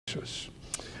Jesus.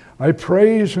 I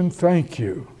praise and thank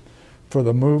you for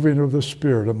the moving of the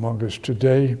Spirit among us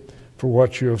today, for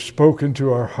what you have spoken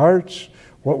to our hearts,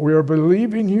 what we are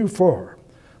believing you for,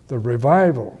 the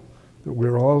revival that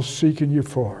we're all seeking you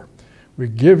for. We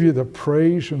give you the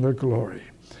praise and the glory.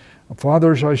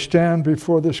 Father, as I stand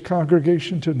before this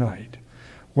congregation tonight,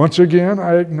 once again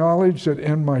I acknowledge that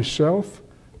in myself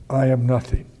I am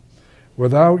nothing.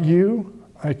 Without you,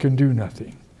 I can do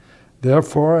nothing.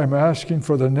 Therefore, I'm asking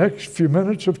for the next few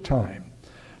minutes of time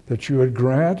that you would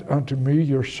grant unto me,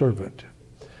 your servant,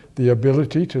 the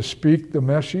ability to speak the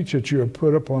message that you have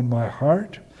put upon my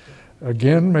heart.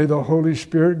 Again, may the Holy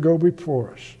Spirit go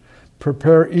before us.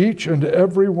 Prepare each and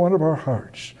every one of our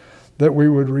hearts that we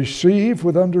would receive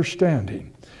with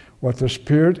understanding what the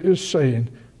Spirit is saying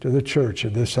to the church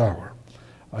in this hour.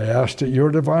 I ask that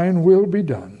your divine will be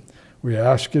done. We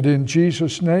ask it in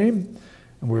Jesus' name,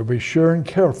 and we'll be sure and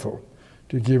careful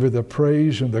to give you the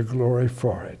praise and the glory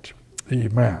for it.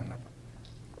 Amen.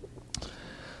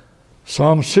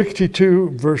 Psalm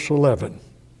 62, verse 11,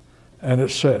 and it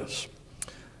says,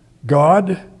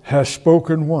 God has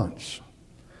spoken once.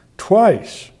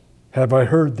 Twice have I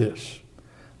heard this,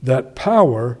 that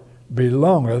power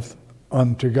belongeth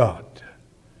unto God.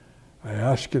 I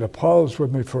ask you to pause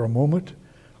with me for a moment.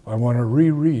 I want to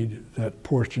reread that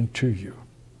portion to you.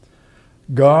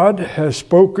 God has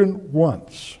spoken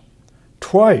once.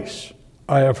 Twice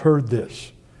I have heard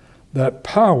this, that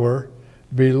power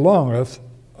belongeth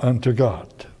unto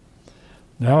God.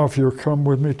 Now, if you'll come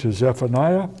with me to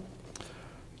Zephaniah,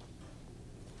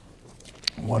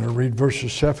 I want to read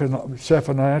verses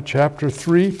Zephaniah chapter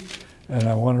 3, and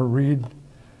I want to read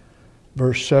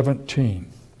verse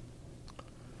 17.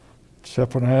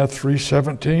 Zephaniah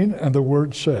 3:17, and the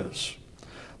word says,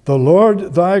 The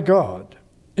Lord thy God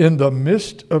in the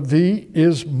midst of thee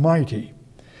is mighty.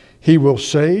 He will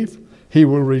save, he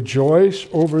will rejoice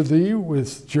over thee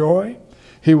with joy.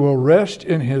 He will rest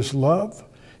in his love.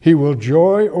 He will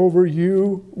joy over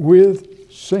you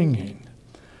with singing.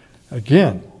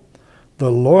 Again,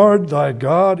 the Lord thy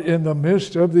God in the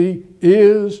midst of thee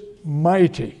is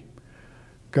mighty.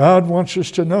 God wants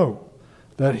us to know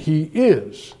that he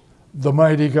is the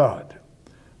mighty God.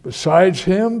 Besides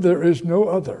him, there is no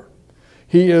other.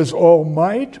 He is all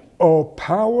might, all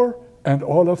power, and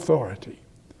all authority.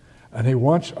 And he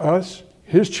wants us,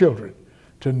 his children,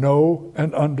 to know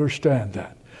and understand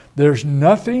that. There's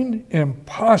nothing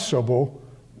impossible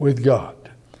with God.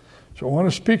 So I want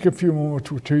to speak a few moments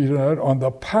to you tonight on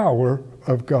the power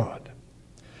of God.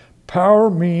 Power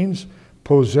means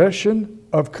possession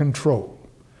of control.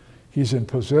 He's in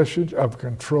possession of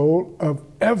control of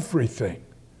everything.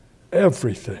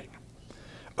 Everything.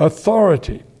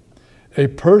 Authority. A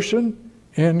person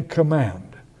in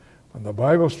command. When the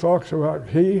Bible talks about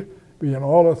he being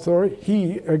all authority,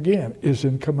 he, again, is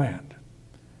in command.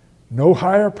 No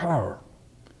higher power.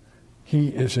 He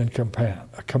is in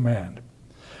command.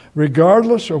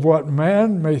 Regardless of what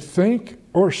man may think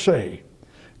or say,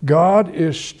 God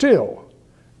is still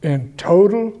in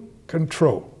total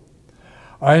control.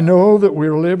 I know that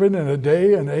we're living in a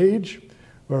day and age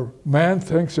where man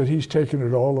thinks that he's taken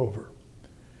it all over.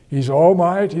 He's all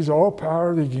might, he's all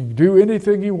power, he can do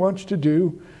anything he wants to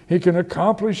do, he can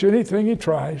accomplish anything he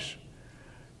tries.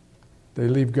 They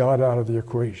leave God out of the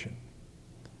equation.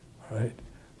 Right?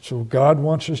 So God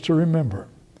wants us to remember,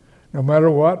 no matter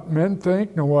what men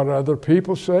think, no matter what other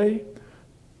people say,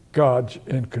 God's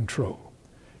in control.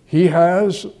 He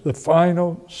has the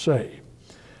final say.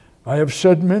 I have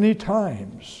said many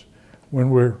times when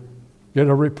we get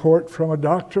a report from a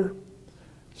doctor,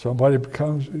 somebody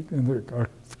comes in our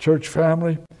church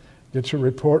family, gets a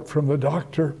report from the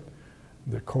doctor,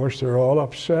 and of course they're all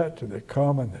upset, and they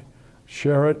come and they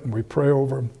share it, and we pray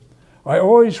over them. I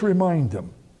always remind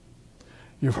them,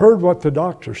 you've heard what the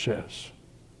doctor says,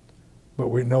 but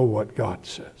we know what God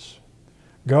says.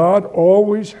 God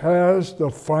always has the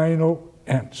final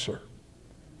answer.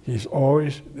 He's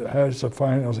always has the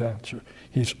final answer.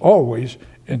 He's always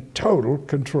in total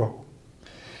control.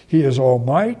 He is all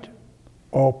might,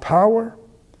 all power,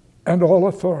 and all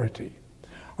authority.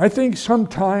 I think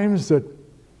sometimes that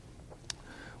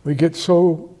we get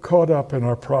so caught up in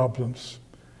our problems.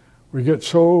 We get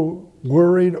so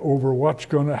worried over what's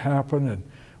going to happen, and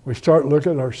we start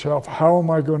looking at ourselves, how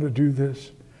am I going to do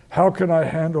this? How can I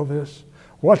handle this?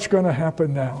 What's going to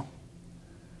happen now?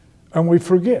 And we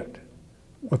forget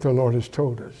what the Lord has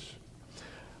told us.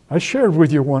 I shared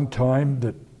with you one time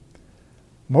that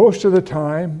most of the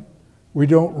time we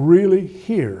don't really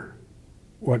hear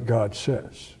what God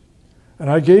says. And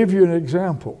I gave you an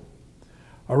example.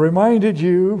 I reminded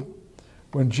you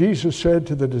when Jesus said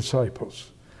to the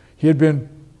disciples, he had been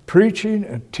preaching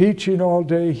and teaching all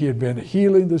day. He had been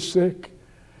healing the sick.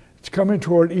 It's coming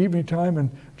toward evening time,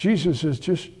 and Jesus is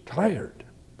just tired.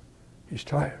 He's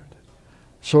tired.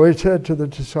 So he said to the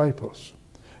disciples,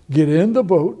 get in the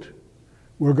boat.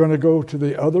 We're going to go to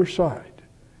the other side.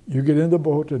 You get in the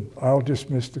boat, and I'll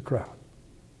dismiss the crowd.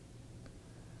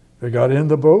 They got in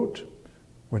the boat.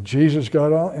 When Jesus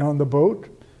got on the boat,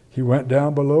 he went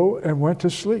down below and went to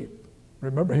sleep.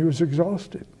 Remember, he was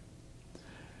exhausted.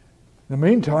 In the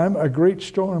meantime, a great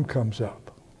storm comes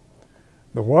up.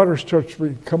 The water starts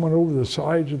coming over the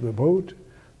sides of the boat.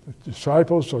 The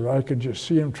disciples, so I can just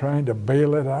see them trying to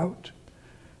bail it out.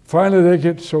 Finally, they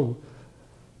get so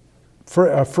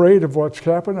afraid of what's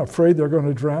happened, afraid they're going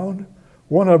to drown.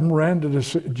 One of them ran to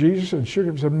Jesus and shook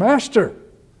him and said, Master,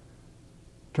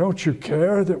 don't you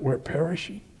care that we're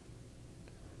perishing?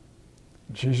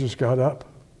 Jesus got up.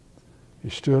 He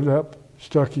stood up,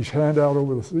 stuck his hand out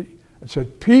over the sea, and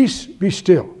said, peace, be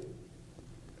still.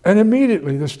 And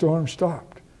immediately the storm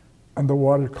stopped, and the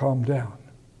water calmed down.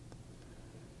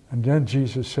 And then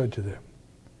Jesus said to them,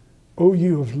 O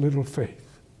you of little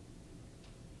faith.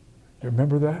 You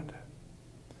remember that?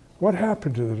 What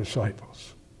happened to the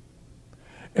disciples?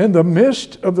 In the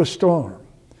midst of the storm,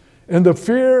 in the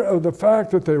fear of the fact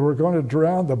that they were going to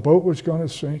drown, the boat was going to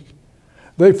sink,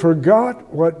 they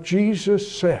forgot what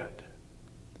Jesus said.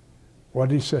 What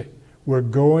did he say? We're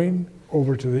going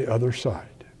over to the other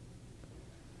side.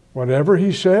 Whatever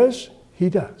he says, he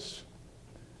does.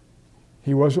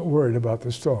 He wasn't worried about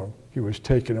the storm. He was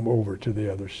taking them over to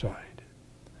the other side.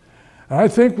 And I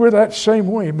think we're that same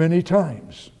way many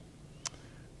times.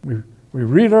 We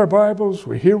read our Bibles,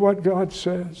 we hear what God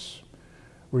says,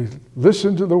 we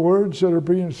listen to the words that are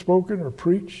being spoken or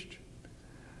preached.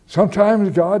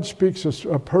 Sometimes God speaks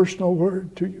a personal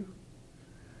word to you.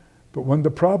 But when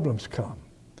the problems come,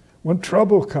 when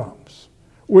trouble comes,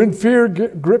 when fear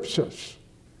grips us,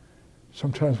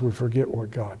 sometimes we forget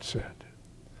what God said.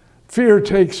 Fear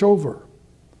takes over,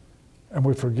 and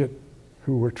we forget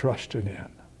who we're trusting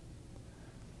in.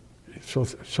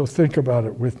 So think about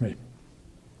it with me.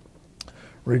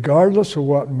 Regardless of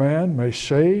what man may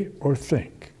say or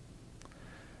think,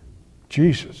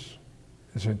 Jesus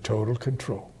is in total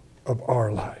control of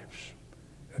our lives.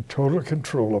 In total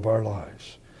control of our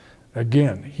lives.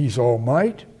 Again, he's all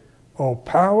might, all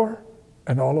power,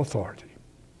 and all authority.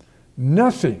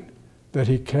 Nothing that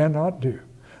he cannot do.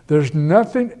 There's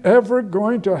nothing ever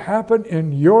going to happen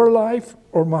in your life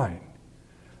or mine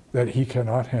that he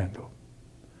cannot handle,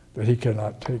 that he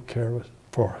cannot take care of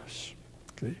for us.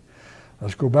 Okay?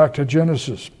 Let's go back to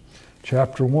Genesis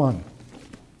chapter 1.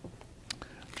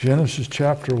 Genesis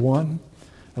chapter 1,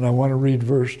 and I want to read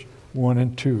verse 1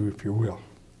 and 2, if you will.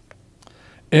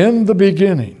 In the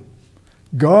beginning,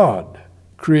 God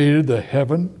created the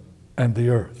heaven and the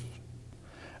earth.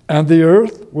 And the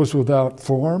earth was without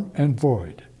form and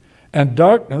void, and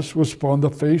darkness was upon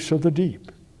the face of the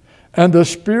deep. And the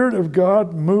Spirit of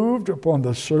God moved upon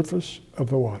the surface of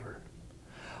the water.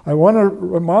 I want to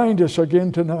remind us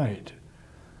again tonight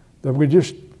that we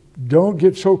just don't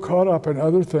get so caught up in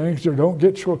other things or don't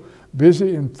get so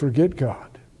busy and forget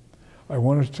God. I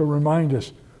want us to remind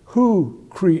us who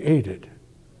created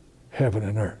heaven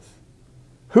and earth.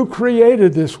 Who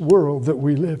created this world that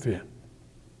we live in?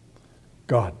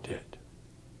 God did.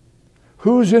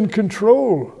 Who's in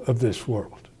control of this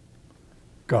world?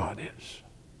 God is.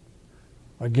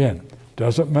 Again,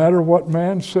 doesn't matter what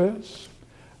man says,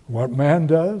 what man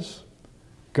does,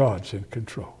 God's in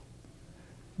control.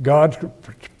 God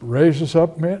raises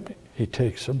up men, he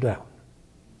takes them down.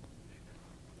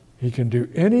 He can do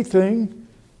anything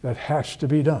that has to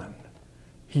be done.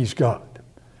 He's God.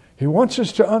 He wants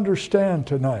us to understand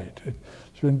tonight.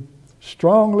 It's been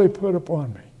strongly put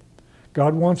upon me.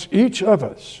 God wants each of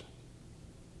us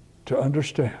to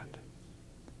understand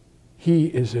he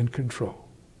is in control.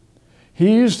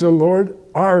 He's the Lord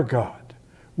our God.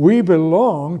 We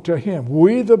belong to him.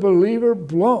 We, the believer,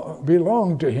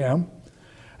 belong to him.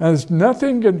 And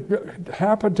nothing can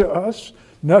happen to us.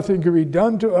 Nothing can be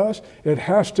done to us. It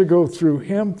has to go through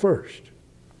him first.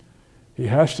 He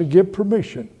has to give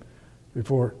permission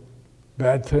before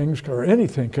bad things or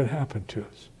anything can happen to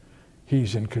us.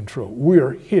 He's in control.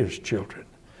 We're his children.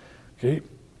 Okay?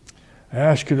 I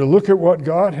ask you to look at what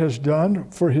God has done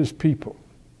for his people.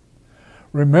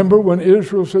 Remember when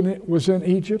Israel was in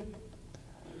Egypt?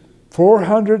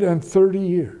 430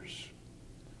 years.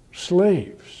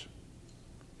 Slaves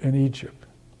in Egypt.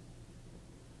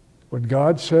 When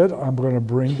God said, I'm going to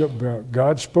bring them,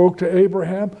 God spoke to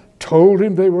Abraham, told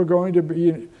him they were going to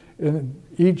be in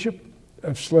Egypt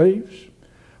as slaves.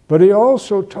 But he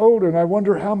also told, and I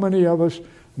wonder how many of us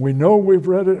We know we've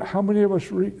read it. How many of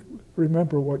us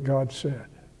remember what God said?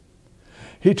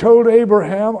 He told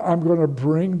Abraham, I'm going to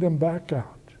bring them back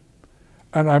out.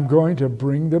 And I'm going to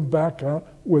bring them back out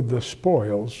with the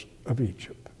spoils of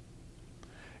Egypt.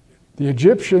 The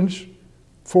Egyptians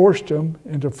forced them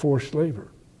into forced labor.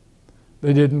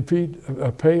 They didn't pay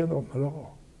them at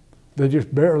all. They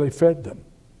just barely fed them.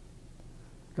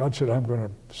 God said, I'm going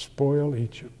to spoil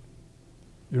Egypt.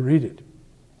 You read it.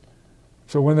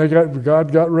 So when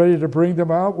God got ready to bring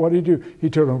them out, what did he do? He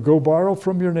told them, go borrow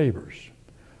from your neighbors.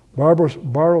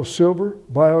 Borrow silver,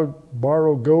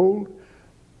 borrow gold,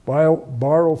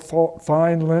 borrow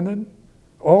fine linen,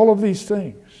 all of these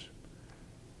things.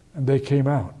 And they came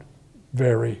out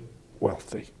very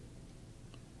wealthy.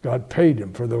 God paid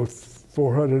them for those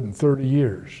 430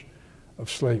 years of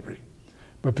slavery.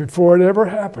 But before it ever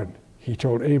happened, he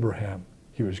told Abraham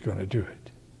he was going to do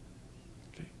it.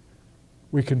 Okay.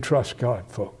 We can trust God,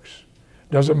 folks.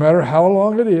 Doesn't matter how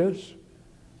long it is.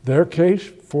 Their case,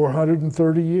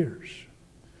 430 years.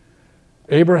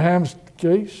 Abraham's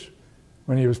case,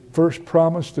 when he was first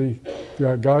promised,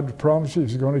 God promised he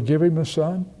was going to give him a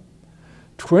son,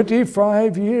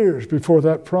 25 years before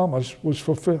that promise was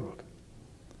fulfilled.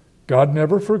 God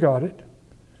never forgot it,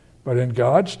 but in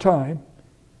God's time,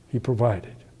 he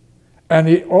provided. And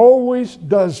he always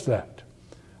does that.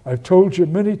 I've told you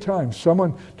many times,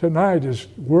 someone tonight is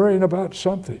worrying about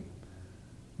something.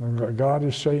 And God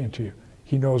is saying to you,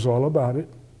 he knows all about it.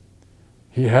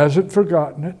 He hasn't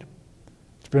forgotten it.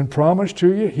 It's been promised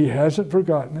to you. He hasn't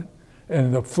forgotten it. And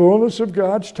in the fullness of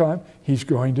God's time, he's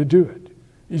going to do it.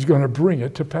 He's going to bring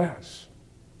it to pass.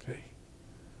 Okay.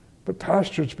 But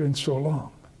Pastor, it's been so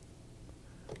long.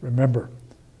 Remember,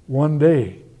 one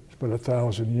day is but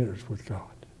 1,000 years with God.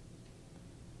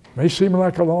 It may seem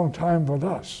like a long time with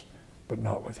us, but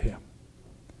not with him.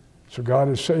 So God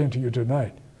is saying to you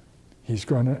tonight, he's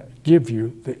going to give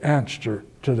you the answer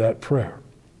to that prayer.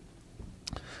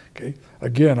 Okay.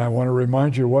 Again, I want to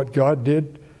remind you what God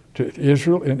did to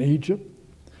Israel in Egypt.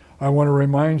 I want to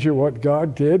remind you what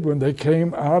God did when they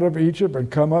came out of Egypt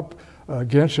and come up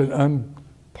against an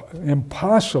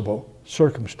impossible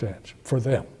circumstance for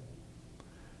them.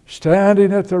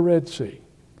 Standing at the Red Sea,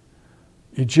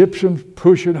 Egyptians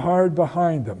pushing hard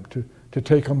behind them to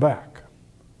take them back.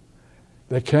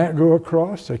 They can't go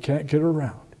across, they can't get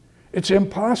around. It's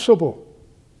impossible.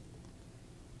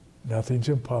 Nothing's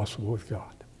impossible with God.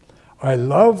 I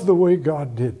love the way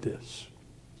God did this.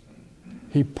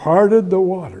 He parted the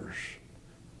waters.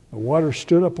 The water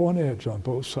stood up on edge on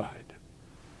both sides.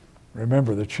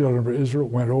 Remember, the children of Israel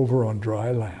went over on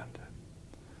dry land.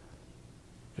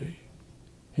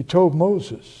 He told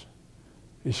Moses,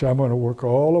 he said, I'm going to work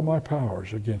all of my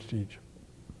powers against Egypt.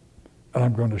 And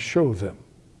I'm going to show them.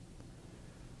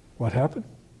 What happened?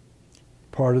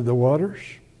 Parted the waters.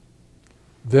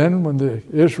 Then when the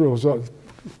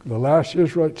last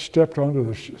Israelite stepped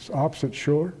onto the opposite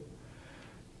shore,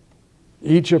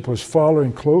 Egypt was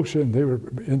following close, and they were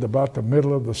in about the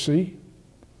middle of the sea.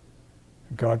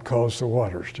 God caused the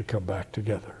waters to come back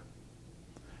together.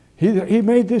 He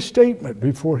made this statement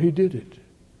before he did it.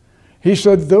 He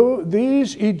said, though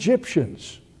these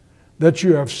Egyptians that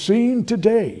you have seen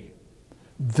today,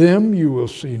 them you will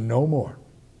see no more.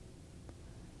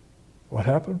 What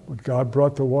happened when God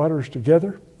brought the waters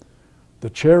together?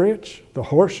 The chariots, the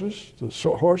horses, the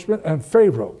horsemen, and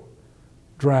Pharaoh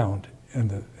drowned in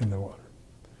the water.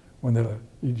 When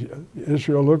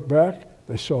Israel looked back,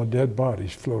 they saw dead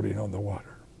bodies floating on the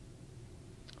water.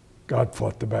 God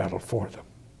fought the battle for them.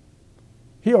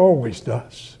 He always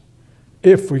does,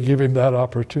 if we give him that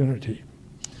opportunity.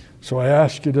 So I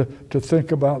ask you to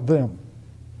think about them.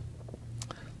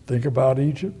 Think about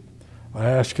Egypt. I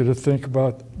ask you to think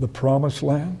about the promised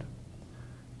land.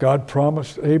 God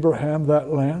promised Abraham that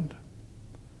land.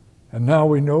 And now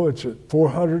we know it's at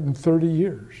 430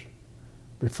 years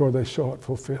before they saw it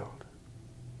fulfilled.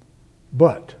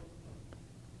 But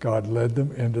God led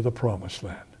them into the promised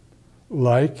land,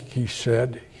 like he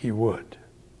said he would.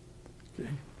 Okay?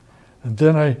 And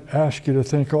then I ask you to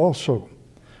think also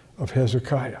of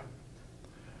Hezekiah.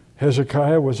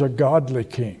 Hezekiah was a godly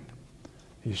king.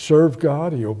 He served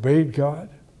God, he obeyed God.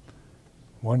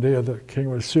 One day the king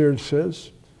of Assyria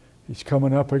says, he's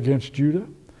coming up against Judah.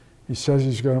 He says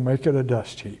he's going to make it a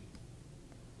dust heap.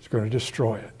 He's going to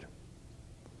destroy it.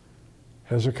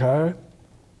 Hezekiah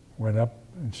went up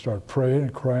and started praying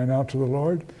and crying out to the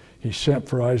Lord. He sent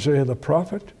for Isaiah the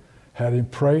prophet, had him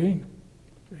praying.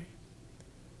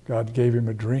 God gave him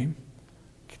a dream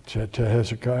to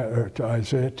Hezekiah, or to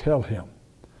Isaiah, tell him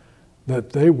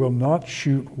that they will not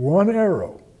shoot one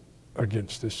arrow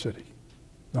against this city.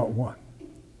 Not one.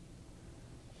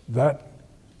 That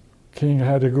King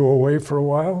had to go away for a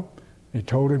while. He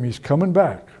told him he's coming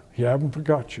back. He haven't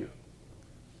forgot you.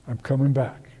 I'm coming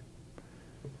back.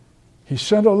 He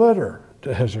sent a letter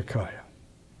to Hezekiah.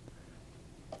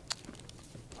 I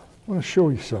want to show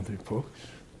you something, folks.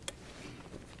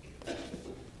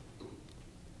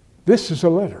 This is a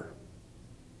letter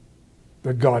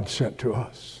that God sent to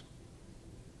us.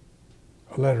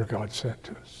 A letter God sent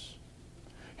to us.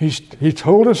 He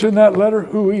told us in that letter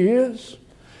who he is.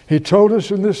 He told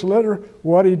us in this letter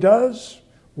what he does,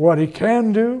 what he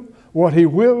can do, what he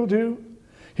will do.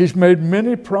 He's made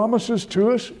many promises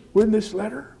to us in this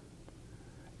letter,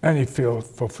 and he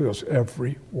fulfills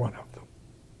every one of them.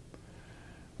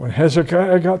 When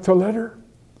Hezekiah got the letter,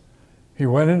 he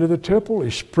went into the temple,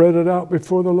 he spread it out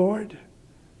before the Lord,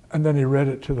 and then he read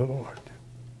it to the Lord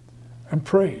and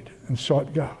prayed and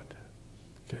sought God.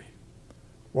 Okay.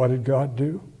 What did God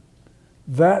do?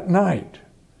 That night,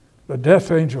 the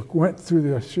death angel went through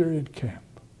the Assyrian camp,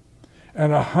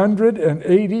 and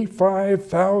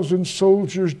 185,000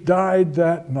 soldiers died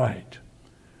that night.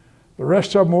 The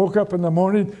rest of them woke up in the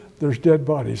morning, there's dead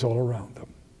bodies all around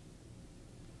them.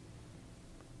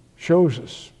 Shows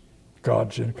us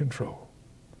God's in control.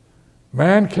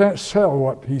 Man can't sell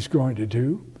what he's going to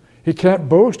do. He can't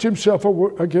boast himself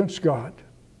against God.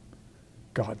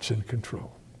 God's in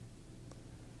control.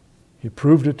 He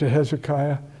proved it to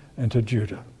Hezekiah and to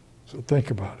Judah. So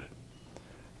think about it.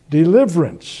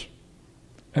 Deliverance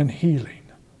and healing.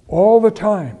 All the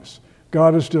times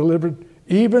God has delivered,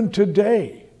 even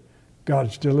today,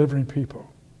 God's delivering people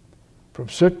from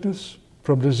sickness,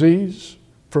 from disease,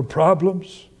 from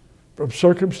problems, from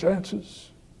circumstances.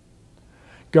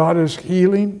 God is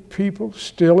healing people,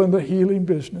 still in the healing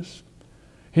business.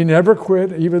 He never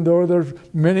quit, even though there's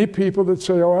many people that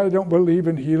say, oh, I don't believe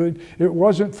in healing. It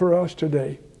wasn't for us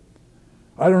today.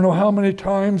 I don't know how many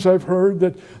times I've heard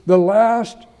that the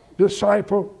last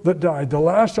disciple that died, the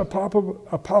last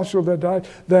apostle that died,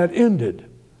 that ended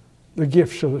the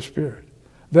gifts of the Spirit.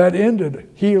 That ended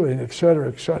healing, etc.,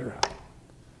 etc.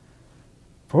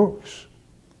 Folks,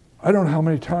 I don't know how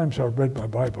many times I've read my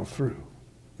Bible through.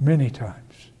 Many times.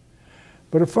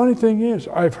 But a funny thing is,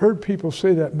 I've heard people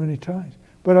say that many times,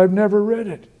 but I've never read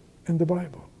it in the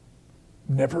Bible.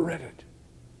 Never read it.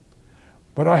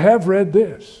 But I have read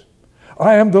this.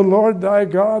 I am the Lord thy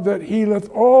God that healeth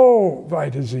all thy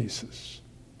diseases.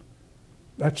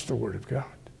 That's the word of God.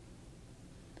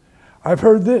 I've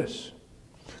heard this.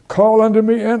 Call unto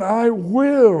me and I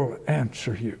will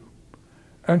answer you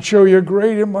and show you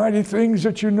great and mighty things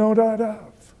that you know not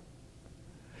of.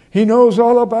 He knows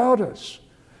all about us.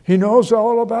 He knows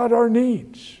all about our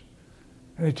needs.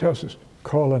 And he tells us,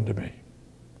 call unto me.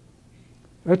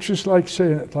 That's just like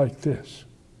saying it like this.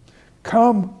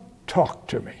 Come talk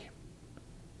to me.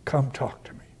 Come talk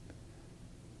to me.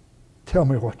 Tell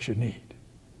me what you need.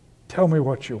 Tell me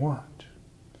what you want.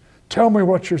 Tell me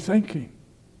what you're thinking.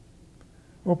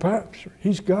 Well, Pastor,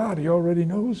 he's God. He already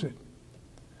knows it.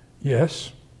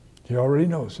 Yes, he already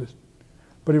knows it.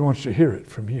 But he wants to hear it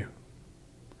from you.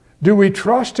 Do we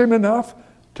trust him enough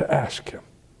to ask him?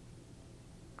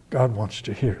 God wants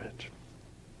to hear it.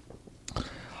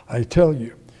 I tell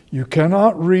you, you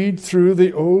cannot read through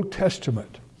the Old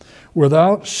Testament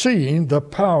without seeing the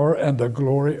power and the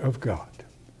glory of God.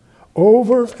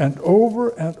 Over and over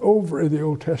and over in the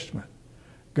Old Testament,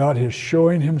 God is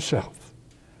showing himself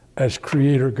as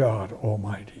Creator God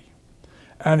Almighty,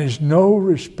 and is no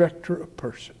respecter of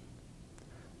person.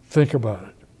 Think about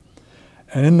it.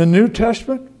 And in the New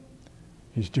Testament,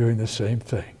 he's doing the same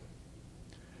thing.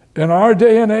 In our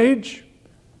day and age,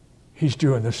 he's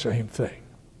doing the same thing.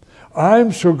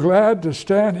 I'm so glad to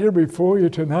stand here before you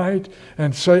tonight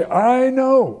and say, I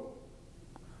know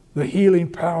the healing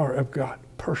power of God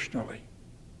personally.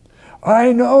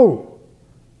 I know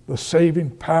the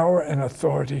saving power and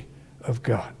authority of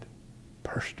God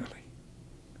personally.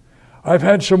 I've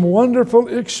had some wonderful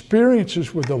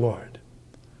experiences with the Lord.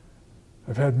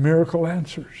 I've had miracle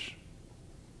answers.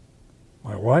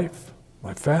 My wife,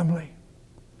 my family.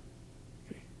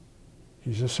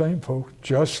 He's the same, folks,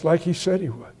 just like he said he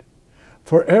would.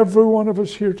 For every one of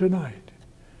us here tonight,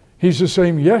 he's the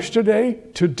same yesterday,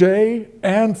 today,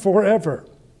 and forever.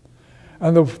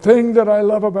 And the thing that I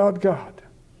love about God,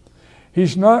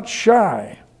 he's not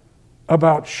shy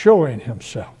about showing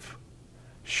himself,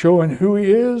 showing who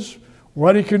he is,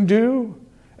 what he can do,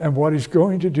 and what he's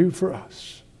going to do for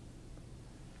us.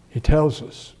 He tells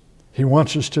us. He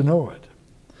wants us to know it.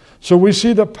 So we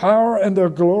see the power and the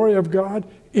glory of God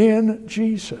in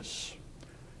Jesus.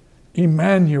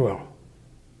 Emmanuel,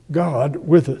 God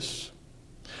with us.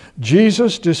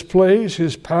 Jesus displays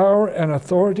his power and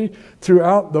authority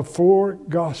throughout the 4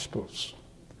 Gospels.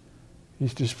 He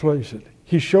displays it.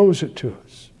 He shows it to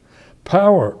us.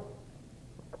 Power.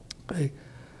 Okay.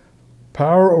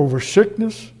 Power over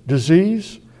sickness,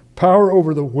 disease, power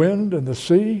over the wind and the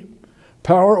sea,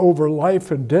 power over life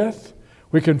and death.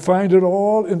 We can find it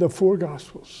all in the four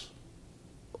Gospels,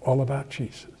 all about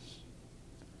Jesus.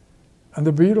 And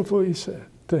the beautiful, he said,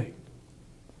 thing,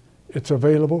 it's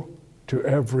available to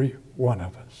every one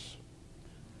of us.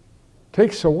 It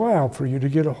takes a while for you to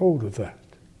get a hold of that.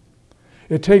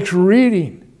 It takes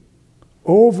reading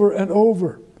over and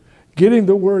over, getting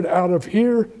the word out of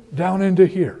here down into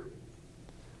here,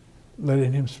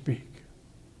 letting him speak.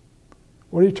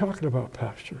 What are you talking about,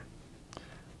 Pastor?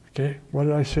 Okay, what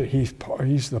did I say?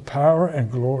 He's the power and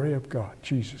glory of God.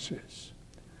 Jesus is.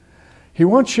 He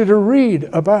wants you to read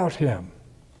about him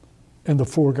in the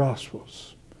four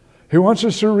Gospels. He wants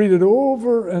us to read it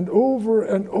over and over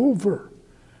and over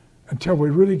until we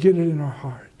really get it in our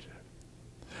heart.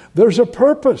 There's a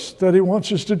purpose that he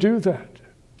wants us to do that.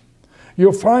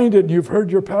 You'll find it, and you've heard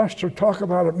your pastor talk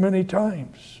about it many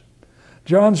times.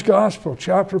 John's Gospel,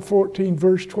 chapter 14,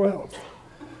 verse 12.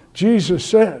 Jesus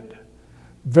said,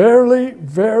 "Verily,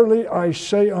 verily, I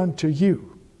say unto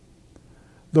you,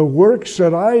 the works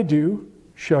that I do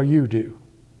shall you do.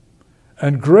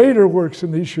 And greater works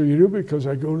than these shall you do, because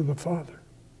I go to the Father."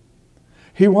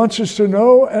 He wants us to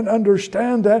know and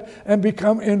understand that and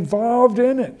become involved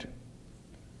in it.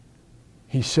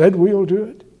 He said we'll do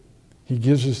it. He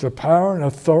gives us the power and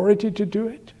authority to do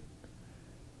it.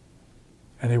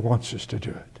 And he wants us to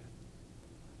do it.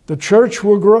 The church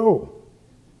will grow.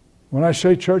 When I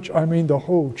say church, I mean the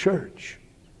whole church.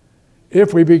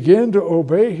 If we begin to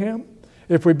obey him,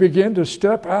 if we begin to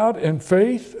step out in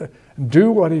faith and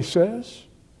do what he says,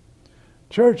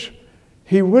 church,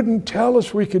 he wouldn't tell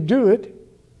us we could do it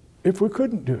if we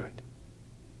couldn't do it.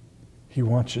 He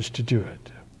wants us to do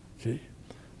it. Okay?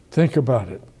 Think about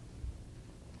it.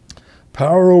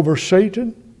 Power over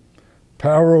Satan,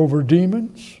 power over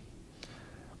demons.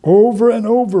 Over and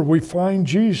over we find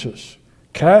Jesus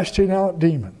casting out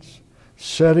demons,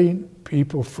 setting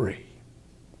people free.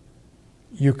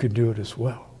 You can do it as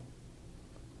well.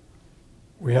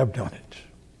 We have done it.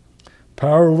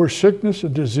 Power over sickness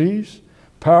and disease,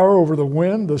 power over the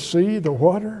wind, the sea, the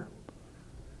water.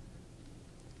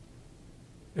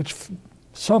 It's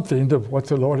something that what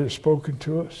the Lord has spoken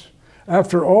to us.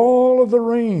 After all of the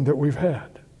rain that we've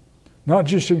had, not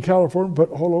just in California, but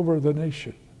all over the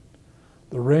nation.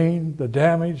 The rain, the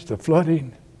damage, the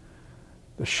flooding,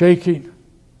 the shaking.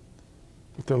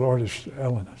 But the Lord is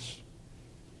telling us.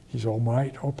 He's all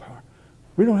might, all power.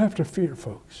 We don't have to fear,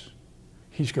 folks.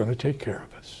 He's going to take care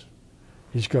of us.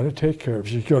 He's going to take care of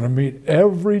us. He's going to meet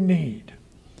every need.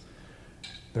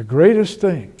 The greatest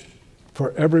thing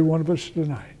for every one of us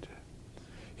tonight,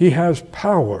 he has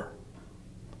power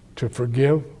to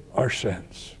forgive our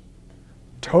sins.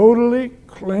 Totally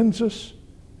cleanse us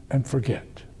and forget.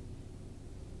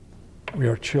 We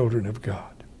are children of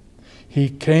God. He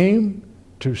came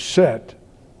to set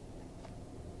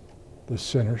the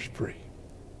sinners free.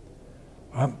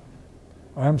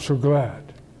 I'm so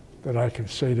glad that I can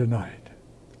say tonight,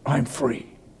 I'm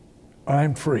free.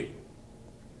 I'm free.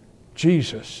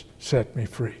 Jesus set me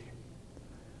free.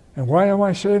 And why am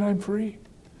I saying I'm free?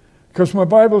 Because my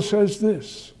Bible says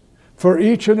this, for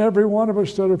each and every one of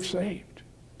us that are saved,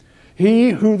 he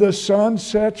who the Son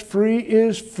sets free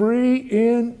is free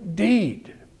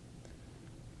indeed.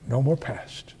 No more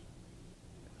past.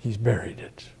 He's buried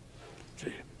it.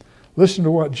 See? Listen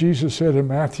to what Jesus said in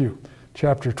Matthew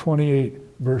chapter 28,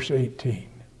 verse 18.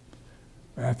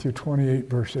 Matthew 28,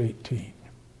 verse 18.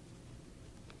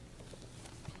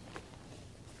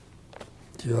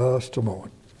 Just a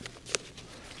moment.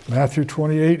 Matthew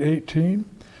 28, 18.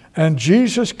 And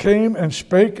Jesus came and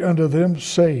spake unto them,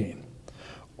 saying,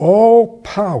 all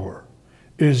power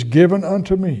is given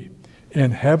unto me in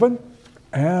heaven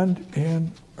and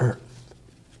in earth.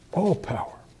 All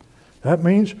power. That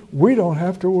means we don't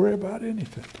have to worry about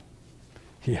anything.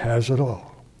 He has it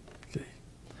all. Okay.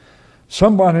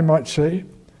 Somebody might say,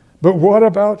 but what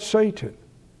about Satan?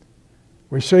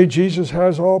 We say Jesus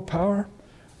has all power.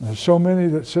 And there's so many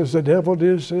that says the devil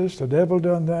does this, the devil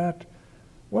done that.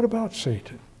 What about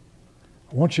Satan?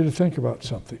 I want you to think about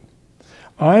something.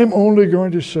 I'm only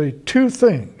going to say two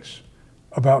things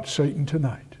about Satan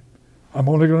tonight. I'm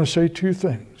only going to say two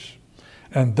things.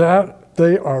 And that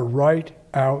they are right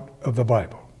out of the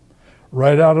Bible.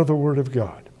 Right out of the Word of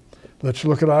God. Let's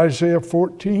look at Isaiah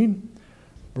 14,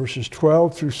 verses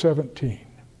 12 through 17.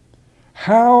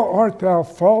 How art thou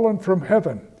fallen from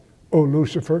heaven, O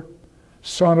Lucifer,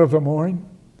 son of the morning?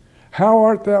 How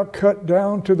art thou cut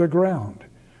down to the ground,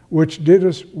 which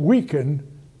didst weaken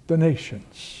the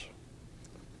nations?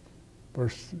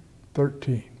 Verse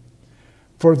 13.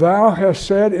 For thou hast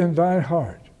said in thine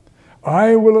heart,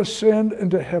 I will ascend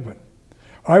into heaven.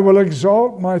 I will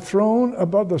exalt my throne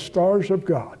above the stars of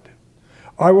God.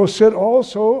 I will sit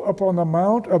also upon the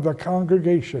mount of the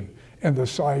congregation in the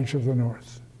sides of the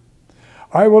north.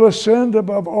 I will ascend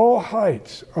above all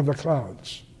heights of the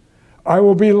clouds. I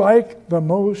will be like the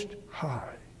Most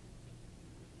High.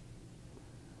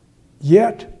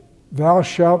 Yet thou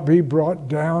shalt be brought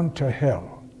down to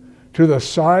hell, to the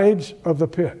sides of the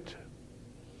pit.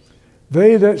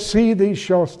 They that see thee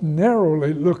shall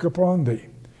narrowly look upon thee,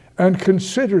 and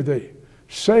consider thee,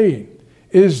 saying,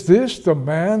 Is this the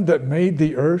man that made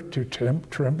the earth to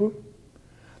tremble,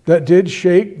 that did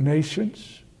shake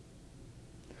nations,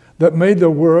 that made the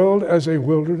world as a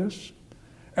wilderness,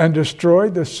 and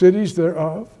destroyed the cities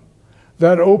thereof,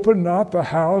 that opened not the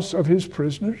house of his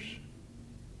prisoners?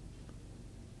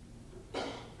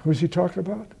 Who's he talking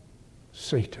about?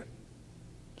 Satan.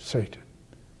 Satan.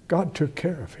 God took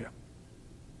care of him.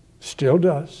 Still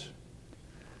does.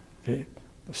 Okay.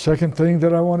 The second thing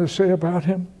that I want to say about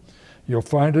him, you'll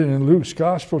find it in Luke's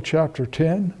Gospel, chapter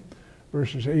 10,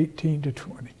 verses 18 to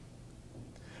 20.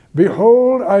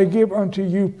 Behold, I give unto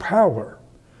you power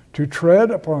to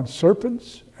tread upon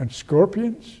serpents and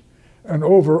scorpions, and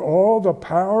over all the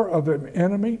power of the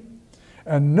enemy,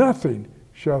 and nothing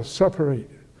shall separate,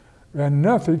 and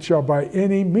nothing shall by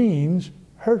any means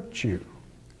hurt you.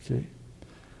 See?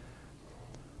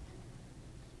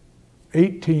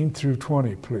 18 through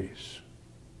 20, please.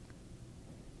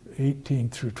 18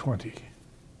 through 20.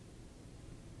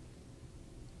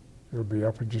 It'll be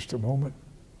up in just a moment.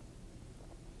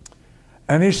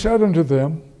 And he said unto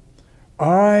them,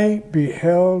 I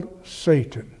beheld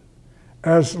Satan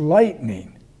as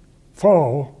lightning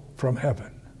fall from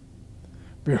heaven.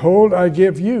 Behold, I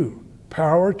give you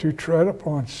power to tread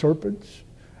upon serpents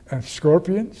and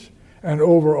scorpions, and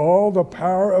over all the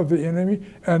power of the enemy,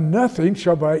 and nothing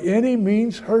shall by any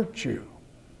means hurt you.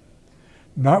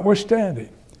 Notwithstanding,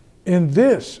 in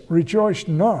this rejoice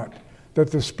not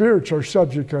that the spirits are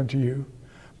subject unto you,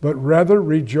 but rather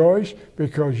rejoice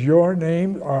because your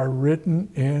names are written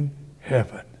in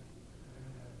heaven.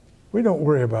 We don't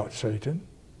worry about Satan.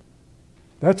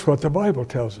 That's what the Bible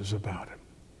tells us about him.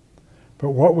 But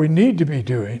what we need to be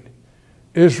doing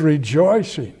is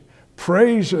rejoicing,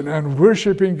 praising and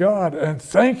worshiping God and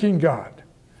thanking God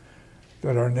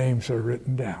that our names are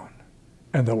written down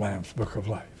in the Lamb's Book of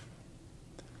Life.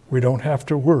 We don't have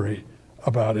to worry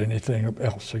about anything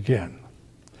else again.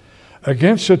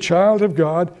 Against a child of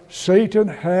God, Satan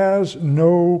has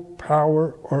no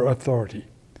power or authority.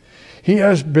 He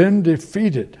has been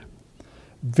defeated.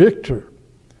 Victor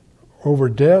over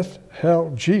death,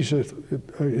 hell. Jesus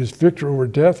is victor over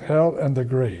death, hell, and the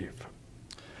grave.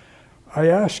 I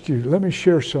ask you, let me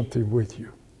share something with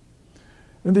you.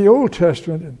 In the Old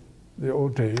Testament, in the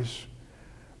old days,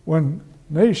 when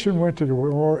nation went to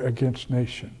war against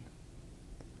nation,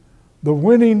 the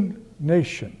winning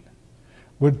nation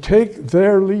would take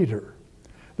their leader.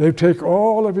 They'd take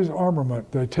all of his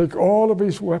armament. They'd take all of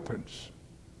his weapons.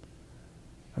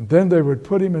 And then they would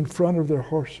put him in front of their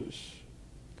horses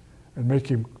and make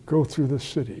him go through the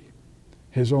city,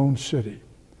 his own city,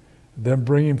 and then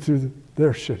bring him through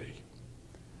their city,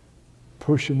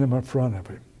 pushing them in front of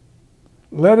him,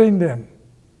 letting them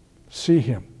see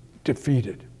him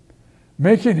defeated,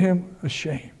 making him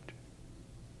ashamed.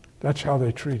 That's how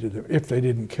they treated them if they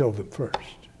didn't kill them first.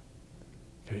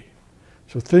 Okay,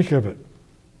 so think of it.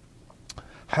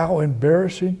 How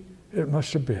embarrassing it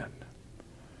must have been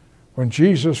when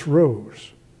Jesus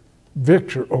rose,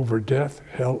 victor over death,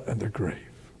 hell, and the grave.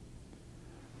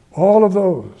 All of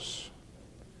those,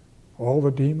 all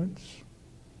the demons,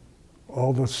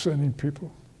 all the sinning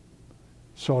people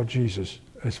saw Jesus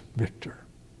as victor.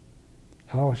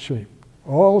 How ashamed.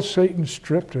 All Satan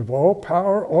stripped of all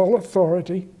power, all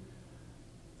authority.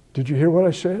 Did you hear what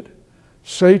I said?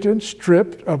 Satan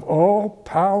stripped of all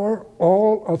power,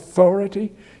 all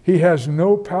authority. He has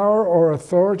no power or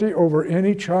authority over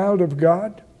any child of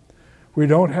God. We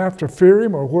don't have to fear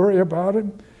him or worry about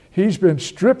him. He's been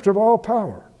stripped of all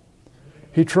power.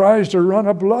 He tries to run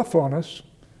a bluff on us,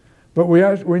 but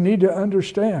we need to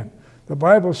understand. The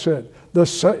Bible said,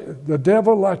 the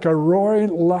devil like a roaring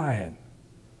lion,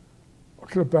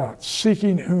 looking about,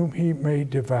 seeking whom he may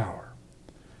devour.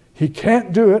 He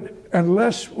can't do it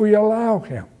unless we allow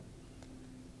him.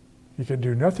 He can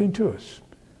do nothing to us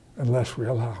unless we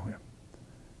allow him.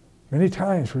 Many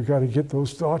times we've got to get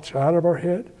those thoughts out of our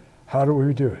head. How do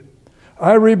we do it?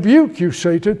 I rebuke you,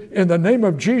 Satan, in the name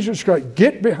of Jesus Christ.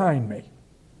 Get behind me.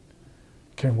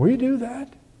 Can we do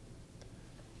that?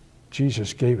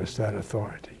 Jesus gave us that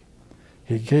authority.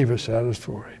 He gave us that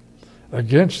authority.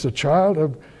 Against the child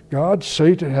of God,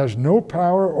 Satan has no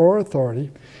power or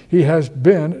authority. He has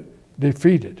been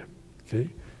defeated. Okay?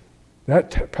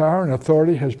 That power and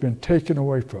authority has been taken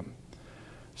away from him.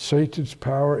 Satan's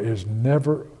power is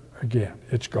never again.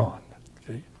 It's gone.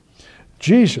 Okay?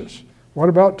 Jesus, what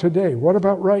about today? What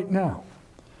about right now?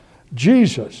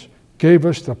 Jesus gave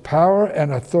us the power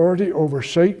and authority over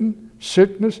Satan,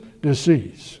 sickness,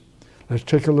 disease. Let's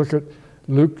take a look at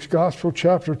Luke's Gospel,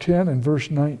 chapter 10 and verse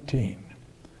 19.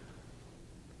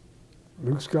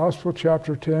 Luke's Gospel,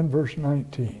 chapter 10, verse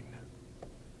 19.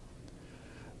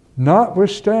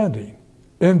 Notwithstanding,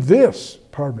 in this,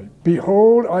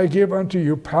 behold, I give unto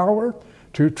you power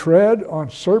to tread on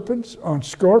serpents, on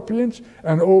scorpions,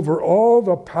 and over all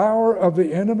the power of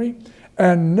the enemy,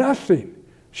 and nothing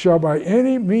shall by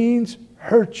any means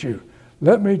hurt you.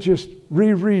 Let me just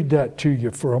reread that to you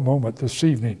for a moment this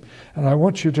evening. And I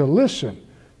want you to listen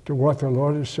to what the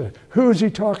Lord has said. Who is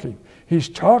he talking? He's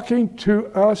talking to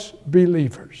us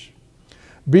believers.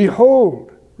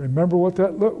 Behold, remember what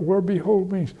that word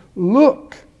behold means.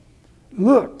 Look,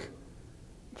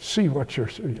 see what you're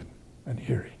seeing and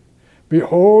hearing.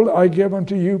 Behold, I give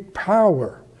unto you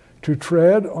power to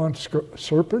tread on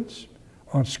serpents,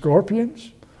 on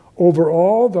scorpions, over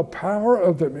all the power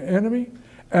of the enemy,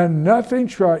 and nothing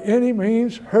shall by any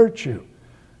means hurt you.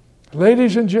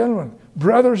 Ladies and gentlemen,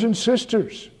 brothers and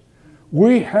sisters,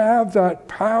 we have that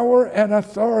power and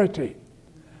authority.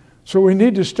 So we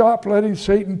need to stop letting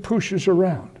Satan push us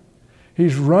around.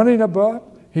 He's running above.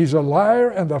 He's a liar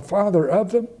and the father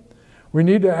of them. We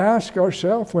need to ask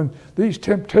ourselves when these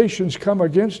temptations come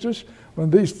against us, when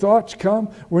these thoughts come,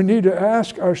 we need to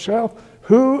ask ourselves,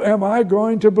 who am I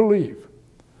going to believe?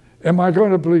 Am I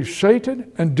going to believe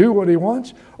Satan and do what he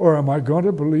wants, or am I going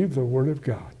to believe the Word of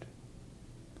God?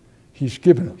 He's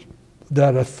given us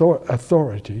that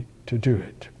authority to do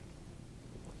it.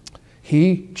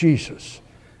 He, Jesus,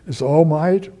 is all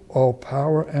might, all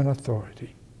power, and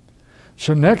authority.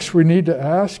 So next we need to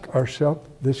ask ourselves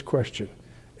this question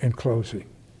in closing.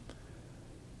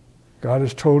 God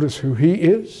has told us who he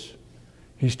is.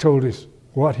 He's told us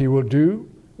what he will do,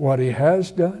 what he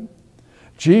has done.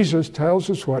 Jesus tells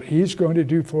us what he's going to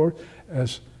do for us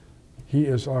as he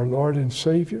is our Lord and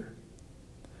Savior.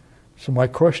 So my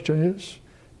question is,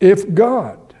 if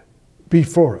God be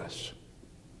for us,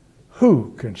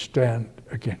 who can stand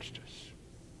against us?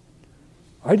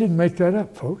 I didn't make that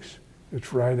up, folks.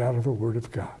 It's right out of the Word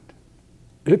of God.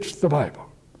 It's the Bible.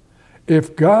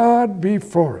 If God be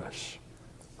for us,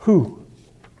 who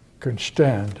can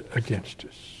stand against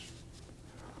us?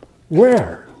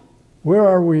 Where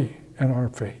are we in our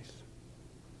faith?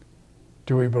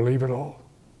 Do we believe it all?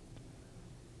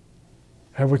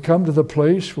 Have we come to the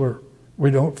place where we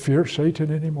don't fear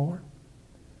Satan anymore?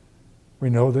 We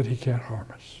know that he can't harm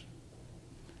us.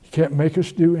 He can't make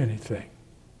us do anything.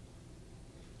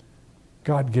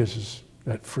 God gives us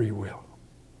that free will.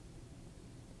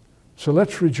 So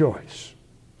let's rejoice.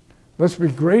 Let's be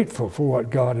grateful for what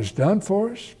God has done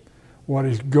for us, what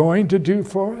he's going to do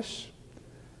for us,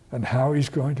 and how he's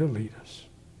going to lead us.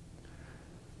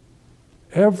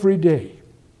 Every day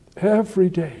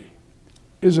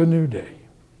is a new day.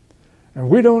 And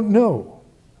we don't know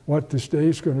what this day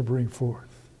is going to bring forth.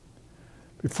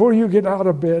 Before you get out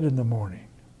of bed in the morning,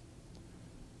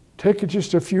 take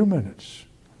just a few minutes.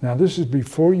 Now this is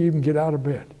before you even get out of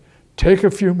bed. Take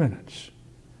a few minutes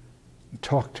and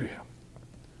talk to him.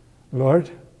 Lord,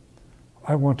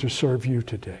 I want to serve you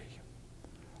today.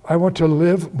 I want to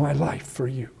live my life for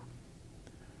you.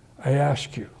 I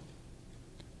ask you,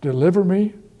 deliver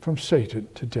me from Satan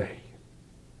today.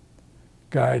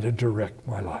 Guide and direct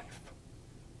my life.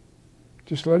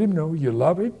 Just let him know you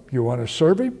love him, you want to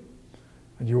serve him,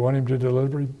 and you want him to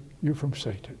deliver you from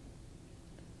Satan.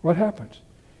 What happens?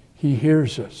 He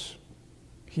hears us.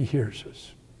 He hears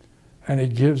us. And he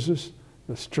gives us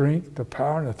the strength, the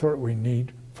power, and authority we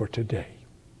need for today.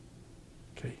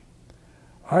 Okay.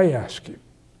 I ask you,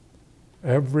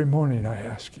 every morning I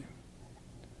ask you,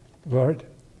 Lord,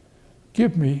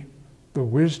 give me the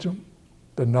wisdom,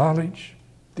 the knowledge,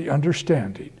 the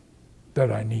understanding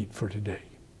that I need for today.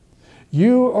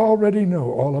 You already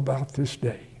know all about this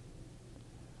day.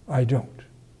 I don't.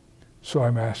 So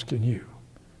I'm asking you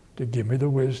to give me the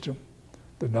wisdom,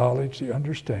 the knowledge, the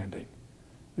understanding,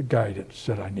 the guidance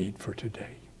that I need for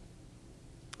today.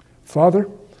 Father,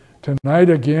 tonight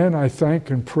again I thank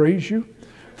and praise you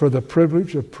for the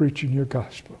privilege of preaching your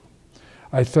gospel.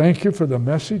 I thank you for the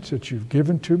message that you've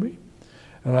given to me,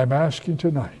 and I'm asking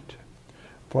tonight,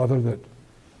 Father, that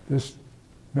this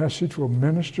message will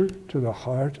minister to the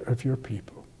heart of your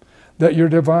people, that your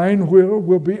divine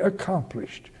will be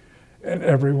accomplished in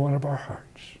every one of our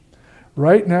hearts.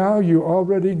 Right now, you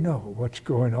already know what's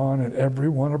going on in every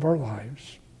one of our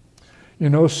lives. You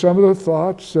know some of the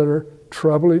thoughts that are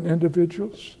troubling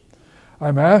individuals.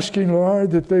 I'm asking,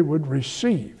 Lord, that they would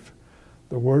receive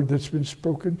the word that's been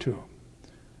spoken to them.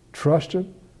 Trust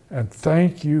Him and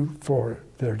thank you for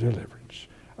their deliverance.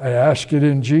 I ask it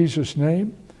in Jesus'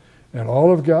 name. And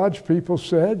all of God's people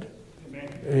said,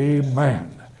 Amen.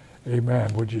 Amen.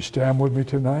 Amen. Would you stand with me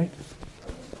tonight?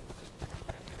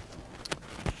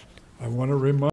 I want to remind